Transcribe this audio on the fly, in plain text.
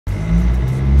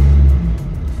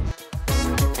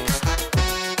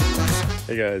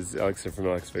Hey guys, Alex here from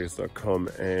alexfergus.com,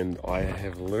 and I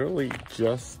have literally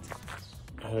just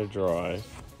had a drive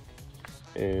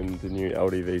in the new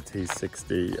LDV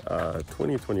T60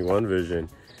 2021 version.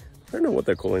 I don't know what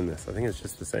they're calling this. I think it's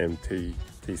just the same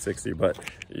T60, but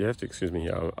you have to excuse me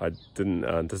here. I didn't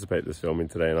anticipate this filming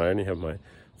today, and I only have my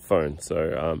phone,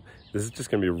 so this is just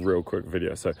going to be a real quick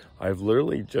video. So I've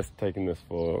literally just taken this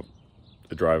for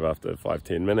a drive after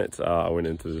 5-10 minutes. I went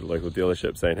into the local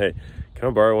dealership saying, hey, can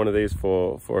I borrow one of these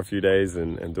for a few days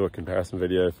and do a comparison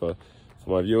video for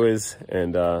my viewers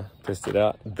and test it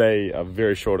out. They are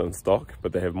very short on stock,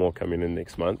 but they have more coming in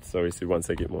next month. So we said once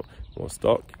they get more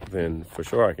stock, then for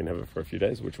sure I can have it for a few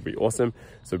days, which will be awesome.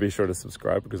 So be sure to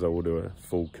subscribe, because I will do a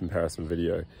full comparison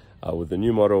video with the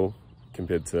new model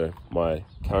compared to my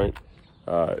current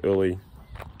early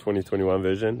 2021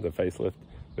 version, the facelift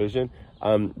version.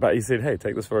 But he said, hey,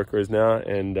 take this for a cruise now.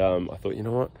 And I thought, you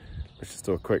know what, let's just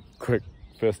do a quick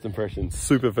first impressions,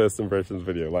 super first impressions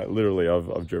video. Like literally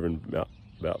I've driven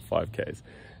about 5Ks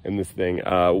in this thing.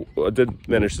 I did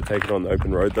manage to take it on the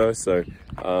open road though, so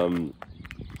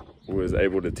was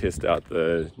able to test out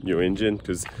the new engine,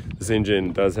 because this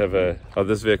engine does have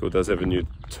this vehicle does have a new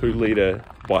 2-litre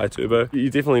bi-turbo.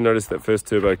 You definitely notice that first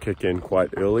turbo kick in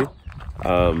quite early,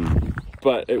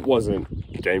 but it wasn't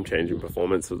game-changing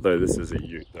performance, although this is a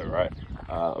Ute though, right?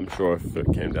 I'm sure if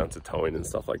it came down to towing and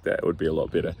stuff like that, it would be a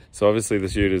lot better. So obviously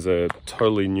this Ute is a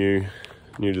totally new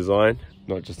design,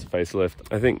 not just a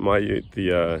facelift. I think my Ute,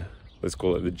 the let's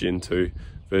call it the Gen 2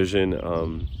 version,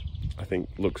 I think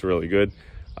looks really good,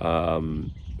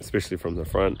 especially from the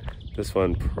front. This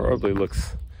one probably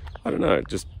looks, I don't know, it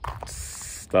just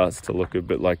starts to look a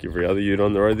bit like every other Ute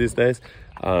on the road these days.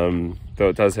 Though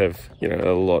it does have, you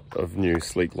know, a lot of new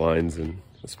sleek lines, and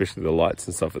especially the lights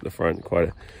and stuff at the front, quite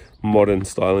a modern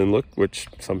styling look, which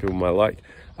some people might like.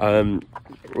 When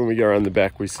we go around the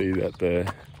back, we see that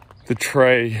the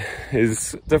tray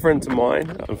is different to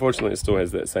mine. Unfortunately, it still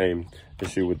has that same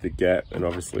issue with the gap, and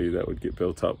obviously that would get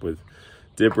built up with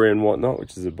debris and whatnot,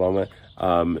 which is a bummer.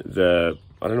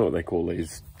 I don't know what they call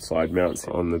these side mounts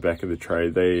on the back of the tray.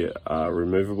 They are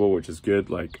removable, which is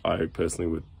good. Like, I personally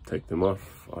would take them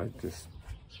off. I just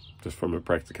from a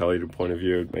practicality point of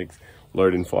view, it makes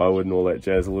loading firewood and all that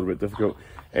jazz a little bit difficult.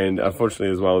 And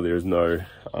unfortunately as well, there is no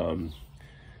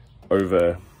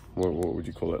what would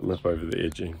you call it, lip over the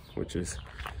edging, which is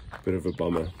a bit of a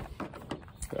bummer.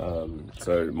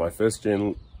 So my first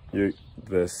gen Ute,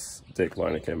 this deck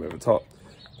liner came over top.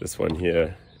 This one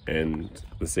here and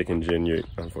the second gen Ute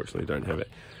unfortunately don't have it.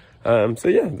 So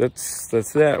yeah, that's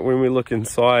that. When we look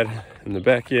inside in the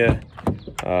back here,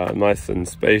 nice and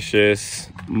spacious,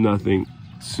 nothing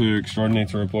too extraordinary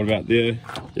to report about there.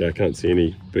 Yeah, I can't see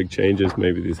any big changes.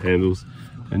 Maybe these handles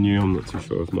are new, I'm not too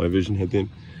sure if my vision had them.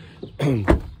 And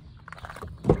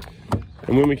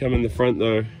when we come in the front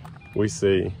though, we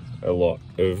see a lot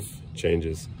of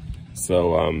changes.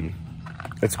 So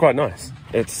it's quite nice.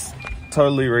 It's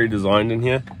totally redesigned in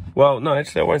here. Well, no,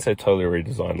 actually I won't say totally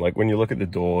redesigned. Like when you look at the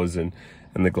doors and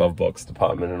the glove box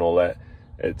department and all that,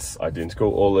 it's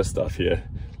identical. All this stuff here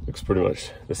looks pretty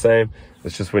much the same.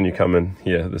 It's just when you come in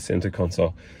here, the center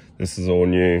console, this is all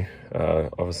new.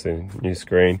 Obviously new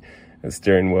screen and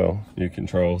steering wheel, new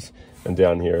controls, and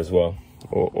down here as well,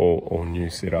 all new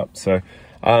setup. So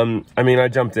I mean, I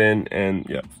jumped in and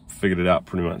yeah, figured it out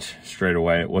pretty much straight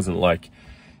away. It wasn't like,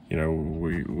 you know,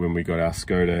 when we got our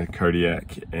Skoda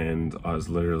Kodiak and I was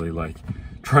literally like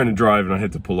trying to drive and I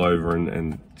had to pull over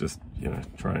and just, you know,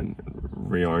 try and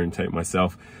reorientate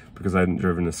myself, because I hadn't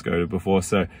driven a Skoda before.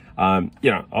 So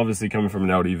you know, obviously coming from an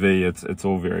LDV, it's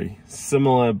all very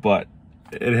similar, but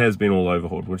it has been all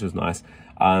overhauled, which is nice.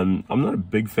 I'm not a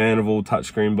big fan of all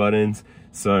touchscreen buttons,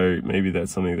 so maybe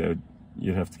that's something that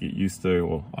you'd have to get used to,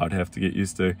 or I'd have to get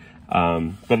used to.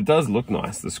 But it does look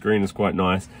nice. The screen is quite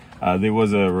nice. There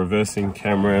was a reversing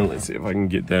camera. Let's see if I can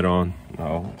get that on.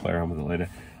 I'll play around with it later.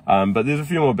 But there's a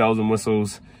few more bells and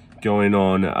whistles going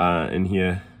on in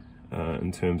here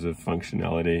in terms of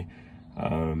functionality.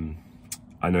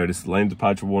 I noticed the lane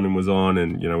departure warning was on,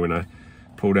 and you know, when I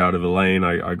pulled out of a lane,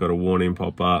 I got a warning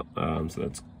pop up. So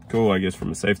that's cool, I guess,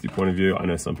 from a safety point of view. I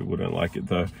know some people don't like it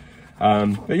though.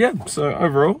 But yeah, so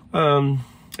overall,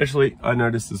 actually I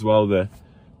noticed as well the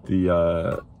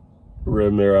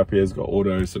rear mirror up here has got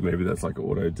auto, so maybe that's like an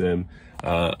auto dim.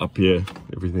 Up here,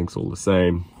 everything's all the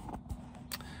same.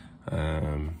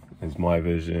 There's my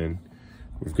vision.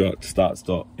 We've got start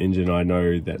stop engine. I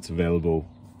know that's available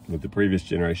with the previous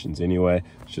generations anyway.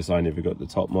 It's just I never got the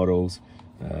top models.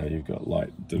 You've got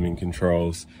light dimming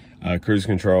controls. Cruise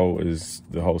control is,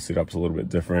 the whole setup's a little bit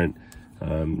different.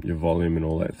 your volume and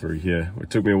all that through here. It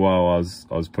took me a while. I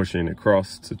was pushing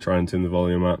across to try and turn the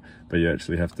volume up, but you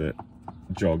actually have to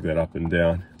jog that up and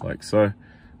down like so,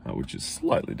 which is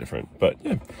slightly different. But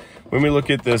yeah, when we look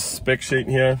at this spec sheet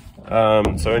here,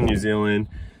 so in New Zealand,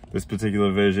 this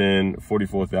particular version,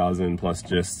 44,000 plus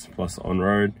gist plus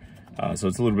on-road. So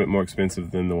it's a little bit more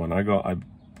expensive than the one I got. I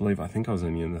think I was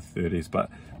only in the 30s, but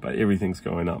everything's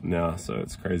going up now, so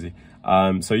it's crazy.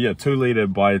 So yeah, 2 liter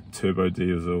bi-turbo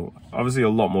diesel, obviously a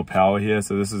lot more power here.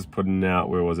 So this is putting out,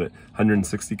 where was it,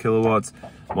 160 kilowatts.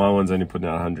 My one's only putting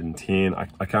out 110.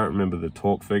 I can't remember the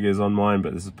torque figures on mine,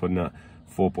 but this is putting out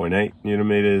 4.8 newton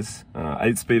meters.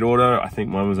 8-speed auto, I think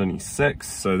mine was only 6,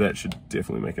 so that should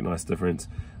definitely make a nice difference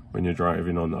when you're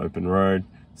driving on the open road.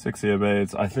 6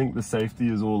 airbags. I think the safety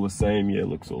is all the same. Yeah, it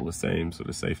looks all the same sort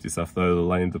of safety stuff, though the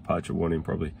lane departure warning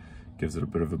probably gives it a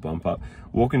bit of a bump up.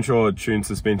 Walkinshaw tuned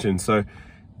suspension. So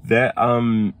that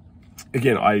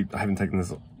again, I haven't taken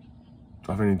this,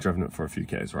 I've only driven it for a few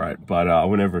Ks, right? But I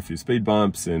went over a few speed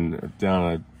bumps and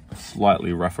down a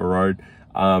slightly rougher road,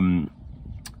 and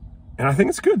I think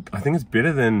it's good. I think it's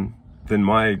better than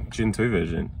my Gen 2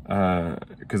 version,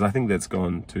 because I think that's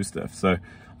gone too stiff. So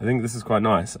I think this is quite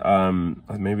nice.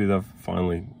 Maybe they've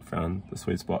finally found the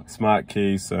sweet spot. Smart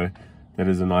keys, so that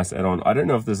is a nice add-on. I don't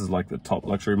know if this is like the top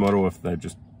luxury model, if they're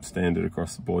just standard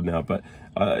across the board now, but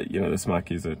you know, the smart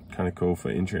keys are kind of cool for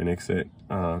entry and exit.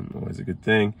 Always a good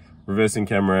thing. Reversing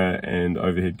camera and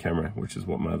overhead camera, which is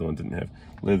what my other one didn't have.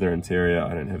 Leather interior,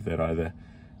 I don't have that either.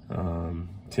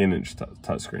 10-inch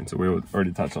touchscreen, so we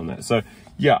already touched on that. So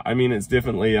yeah, I mean, it's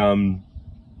definitely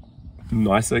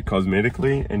nicer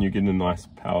cosmetically, and you're getting a nice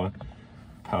power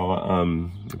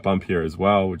bump here as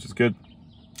well, which is good.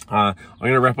 I'm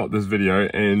gonna wrap up this video,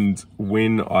 and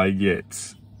when I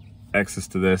get access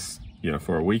to this, you know,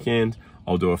 for a weekend,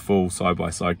 I'll do a full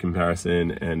side-by-side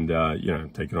comparison, and you know,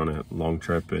 take it on a long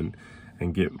trip and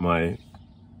get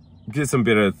some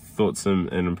better thoughts and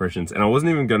impressions. And I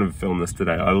wasn't even going to film this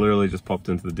today. I literally just popped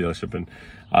into the dealership and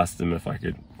asked him if I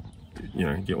could, you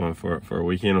know, get one for a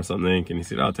weekend or something, and he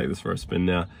said, I'll take this for a spin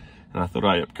now. And I thought,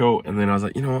 oh, yep, cool. And then I was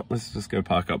like, you know what, let's just go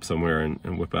park up somewhere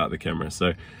and whip out the camera.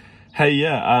 So hey,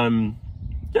 yeah, I mean,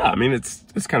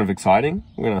 it's kind of exciting.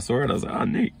 When I saw it, I was like, oh,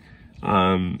 neat.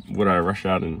 Would I rush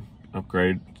out and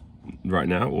upgrade right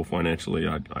now? Well, financially,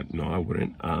 no, I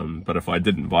wouldn't. But if I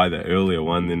didn't buy that earlier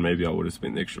one, then maybe I would have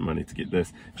spent the extra money to get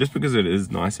this, just because it is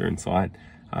nicer inside.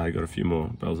 I got a few more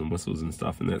bells and whistles and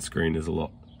stuff, and that screen is a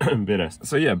lot better.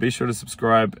 So yeah, be sure to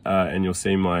subscribe, and you'll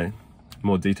see my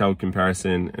more detailed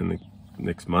comparison in the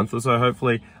next month or so,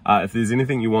 hopefully. If there's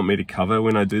anything you want me to cover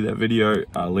when I do that video,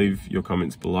 leave your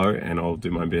comments below, and I'll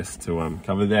do my best to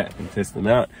cover that and test them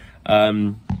out.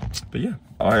 But yeah,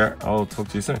 I'll talk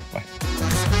to you soon.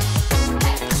 Bye.